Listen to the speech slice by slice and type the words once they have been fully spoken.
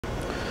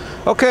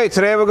Okay,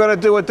 today we're going to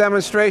do a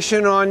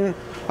demonstration on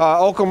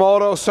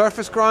Okamoto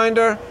surface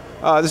grinder.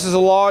 This is a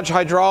large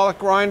hydraulic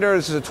grinder.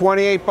 This is a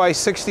 28 by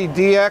 60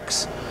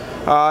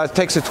 DX. It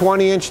takes a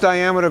 20-inch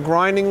diameter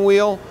grinding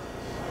wheel.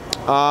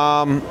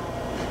 A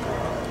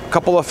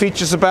couple of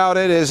features about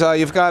it is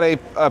you've got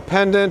a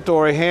pendant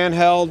or a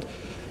handheld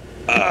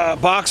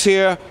box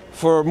here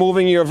for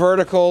moving your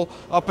vertical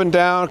up and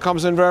down. It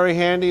comes in very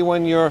handy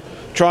when you're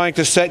trying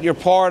to set your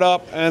part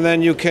up, and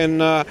then you can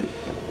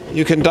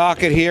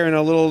dock it here in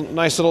a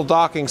nice little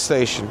docking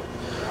station.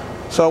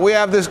 So we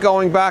have this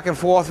going back and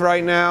forth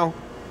right now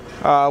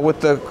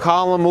with the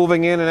column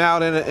moving in and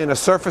out in a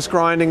surface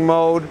grinding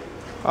mode.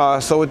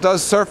 So it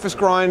does surface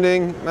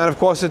grinding, and of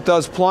course it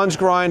does plunge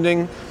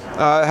grinding. It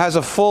has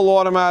a full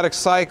automatic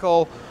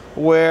cycle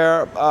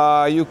where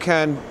you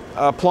can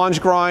plunge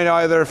grind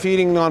either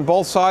feeding on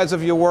both sides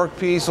of your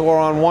workpiece or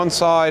on one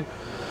side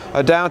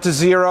down to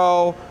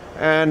 0,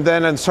 and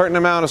then a certain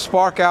amount of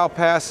spark out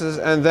passes,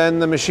 and then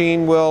the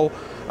machine will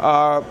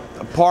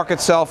park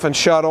itself and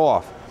shut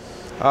off.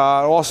 It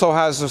also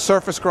has a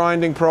surface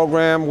grinding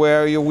program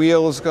where your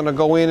wheel is going to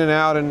go in and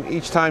out, and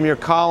each time your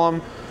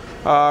column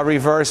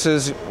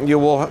reverses, you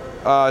will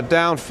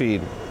down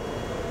feed.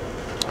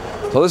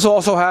 So this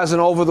also has an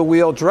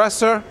over-the-wheel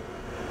dresser,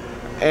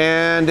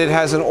 and it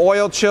has an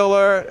oil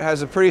chiller. It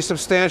has a pretty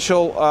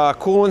substantial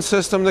coolant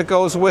system that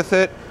goes with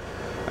it,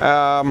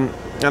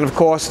 and of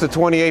course the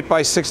 28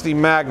 by 60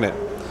 magnet.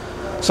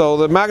 So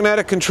the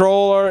magnetic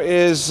controller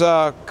is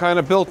kind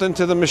of built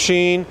into the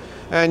machine,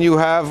 and you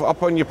have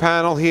up on your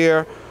panel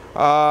here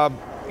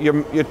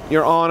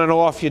your on and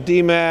off, your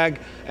demag,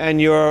 and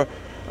your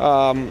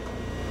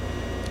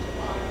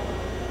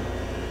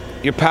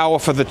power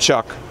for the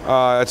chuck.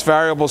 It's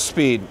variable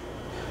speed.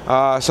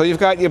 So you've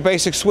got your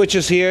basic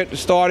switches here,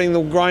 starting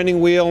the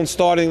grinding wheel and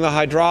starting the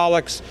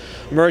hydraulics,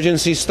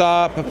 emergency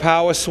stop, a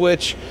power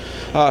switch,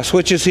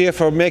 switches here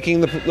for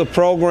making the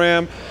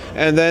program,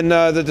 and then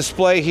the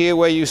display here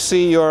where you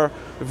see your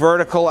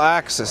vertical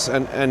axis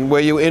and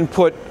where you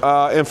input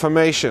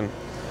information.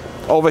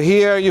 Over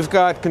here you've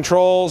got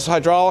controls,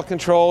 hydraulic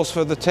controls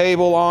for the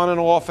table on and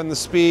off and the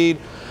speed,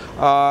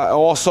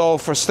 also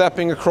for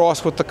stepping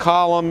across with the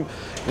column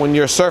when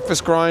you're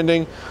surface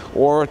grinding,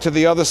 or to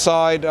the other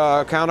side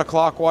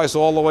counterclockwise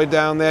all the way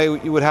down there.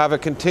 You would have a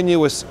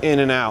continuous in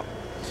and out.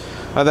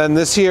 And then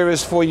this here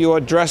is for your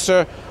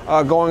dresser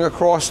going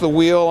across the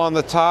wheel on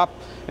the top,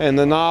 and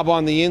the knob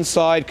on the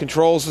inside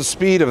controls the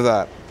speed of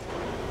that.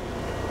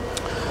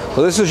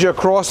 So this is your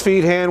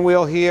CROSSFEED hand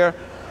wheel here,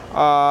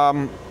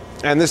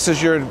 and this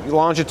is your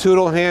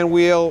longitudinal hand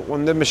wheel.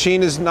 When the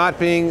machine is not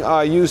being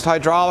used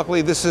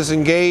hydraulically, this is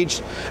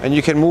engaged, and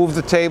you can move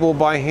the table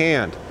by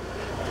hand.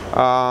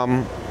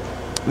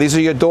 These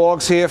are your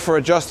dogs here for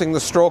adjusting the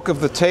stroke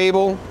of the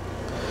table.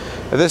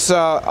 This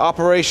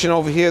operation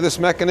over here, this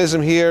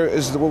mechanism here,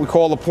 is what we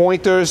call the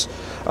pointers.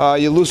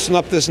 You loosen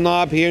up this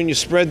knob here and you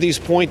spread these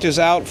pointers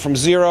out from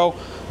 0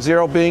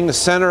 being the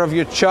center of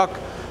your chuck,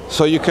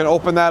 so you can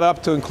open that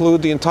up to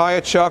include the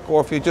entire chuck,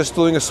 or if you're just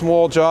doing a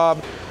small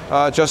job,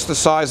 just the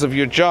size of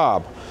your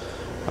job.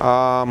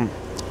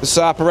 This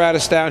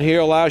apparatus down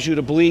here allows you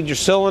to bleed your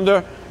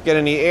cylinder, get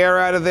any air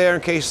out of there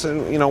in case,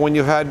 you know, when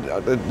you've had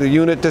the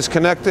unit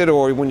disconnected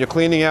or when you're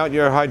cleaning out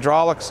your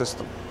hydraulic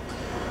system.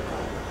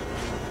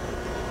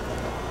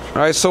 All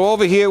right, so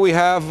over here we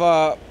have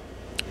a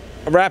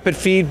rapid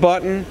feed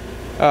button.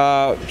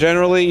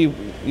 Generally,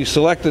 you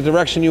select the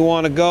direction you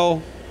want to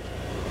go.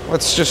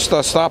 Let's just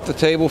stop the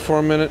table for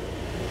a minute.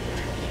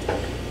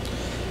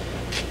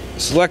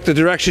 Select the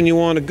direction you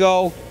want to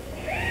go,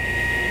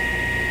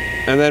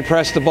 and then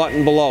press the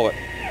button below it.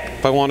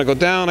 If I want to go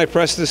down, I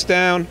press this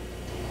down,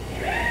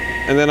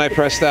 and then I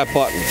press that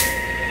button.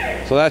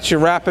 So that's your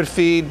rapid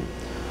feed.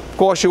 Of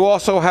course, you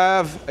also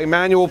have a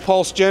manual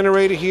pulse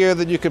generator here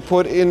that you could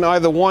put in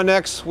either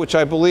 1x, which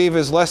I believe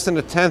is less than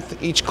a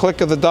tenth each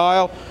click of the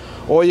dial,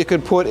 or you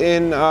could put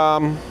in,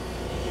 you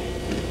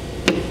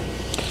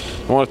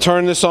want to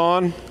turn this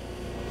on.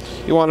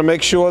 You want to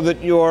make sure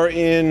that you're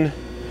in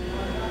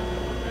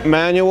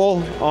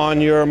manual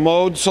on your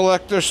mode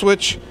selector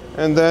switch,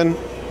 and then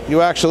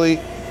you actually,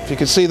 if you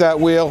can see that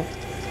wheel,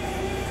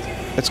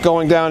 it's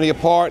going down to your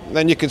part.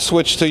 Then you can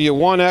switch to your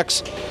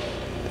 1x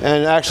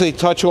and actually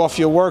touch off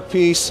your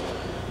workpiece,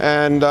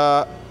 and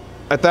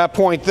at that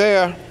point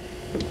there,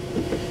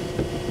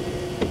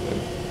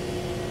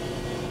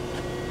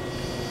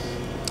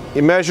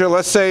 you measure.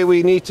 Let's say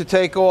we need to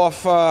take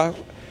off, we'll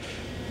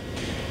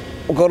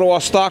go to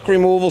our stock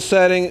removal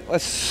setting.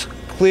 Let's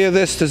clear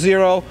this to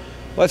 0.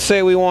 Let's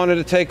say we wanted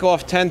to take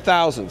off 10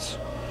 thousandths.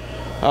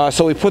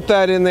 So we put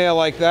that in there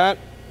like that,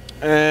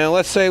 and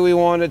let's say we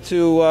wanted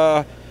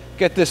to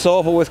get this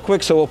over with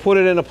quick, so we'll put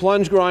it in a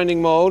plunge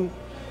grinding mode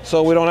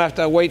so we don't have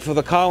to wait for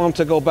the column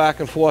to go back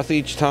and forth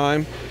each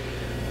time.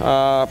 So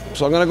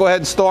I'm going to go ahead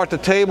and start the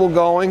table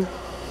going.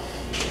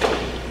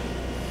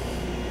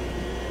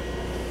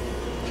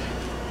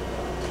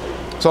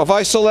 So if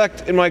I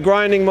select in my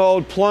grinding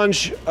mode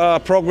Plunge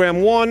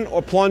program 1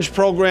 or Plunge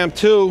program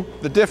 2,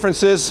 the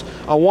difference is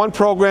on one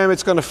program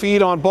it's going to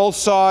feed on both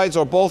sides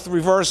or both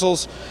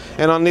reversals,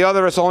 and on the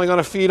other it's only going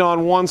to feed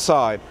on one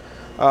side.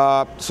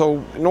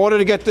 So in order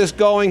to get this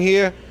going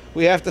here,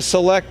 we have to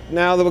select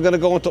now that we're going to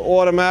go into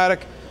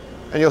automatic,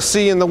 and you'll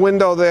see in the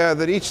window there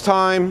that each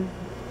time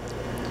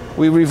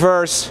we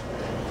reverse,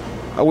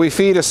 we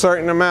feed a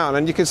certain amount.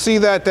 And you can see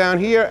that down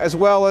here as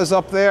well as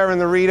up there in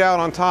the readout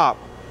on top.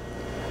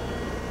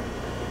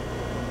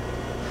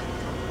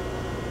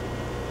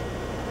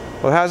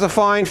 Well, it has a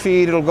fine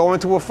feed. It'll go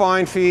into a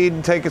fine feed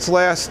and take its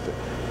last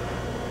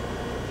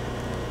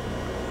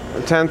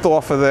tenth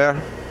off of there.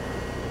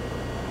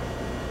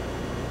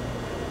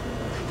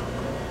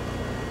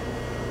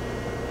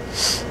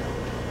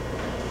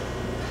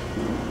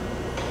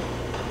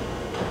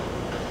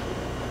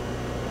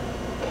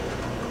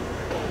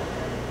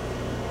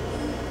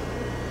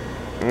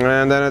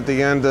 And then at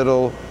the end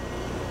it'll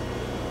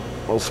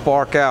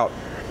spark out.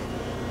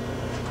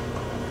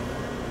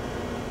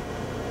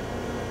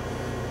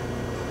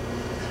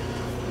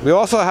 We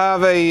also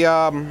have a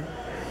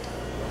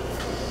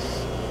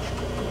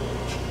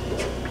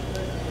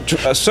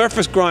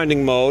surface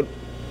grinding mode.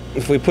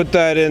 If we put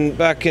that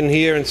back in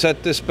here and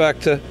set this back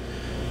to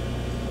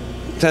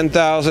 10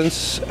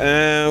 thousandths,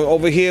 and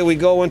over here we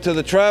go into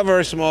the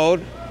traverse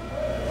mode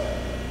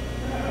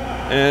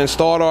and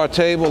start our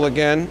table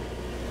again.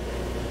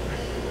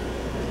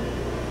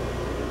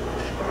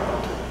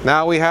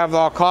 Now we have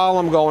our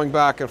column going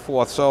back and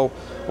forth. So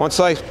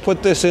once I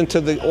put this into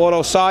the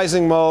auto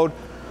sizing mode,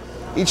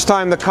 each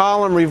time the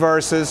column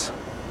reverses,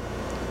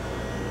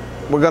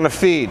 we're going to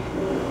feed.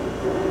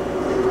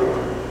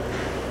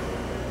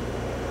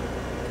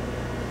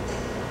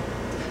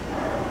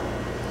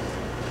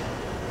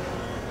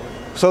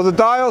 So the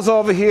dials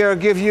over here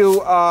give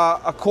you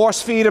a coarse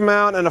feed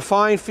amount and a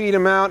fine feed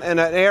amount and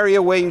an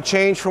area where you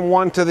change from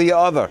one to the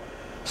other.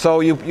 So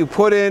you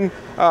put in,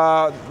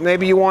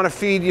 maybe you want to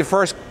feed your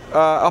first,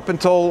 up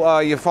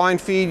until your fine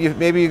feed,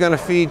 maybe you're going to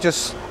feed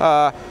just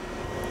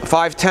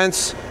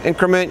 5/10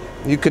 increment.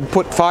 You could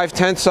put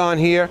 5/10 on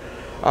here.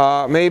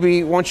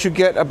 Maybe once you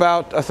get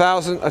about a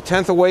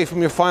tenth away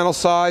from your final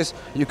size,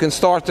 you can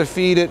start to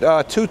feed it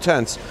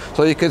 2/10.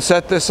 So you can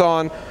set this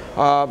on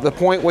the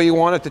point where you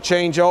want it to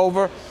change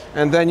over,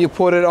 and then you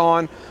put it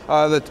on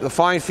the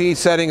fine feed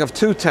setting of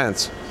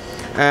 2/10.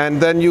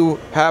 And then you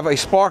have a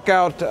spark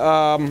out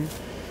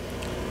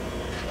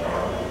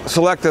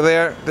selector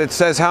there that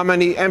says how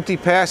many empty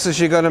passes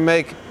you're going to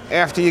make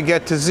after you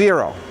get to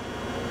 0.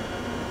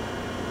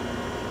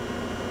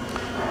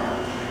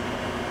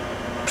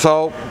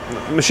 So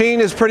the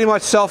machine is pretty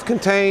much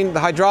self-contained. The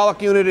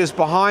hydraulic unit is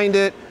behind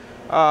it.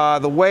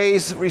 The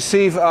ways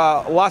receive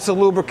lots of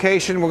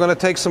lubrication. We're going to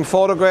take some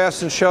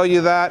photographs and show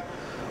you that.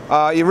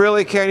 You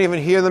really can't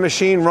even hear the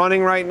machine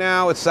running right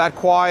now. It's that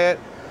quiet.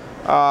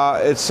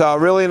 It's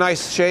really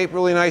nice shape,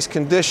 really nice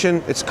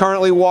condition. It's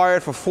currently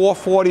wired for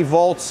 440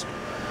 volts.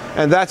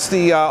 And that's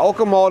the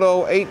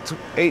Okamoto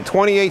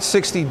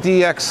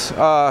 2860DX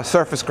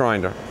surface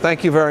grinder.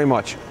 Thank you very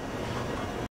much.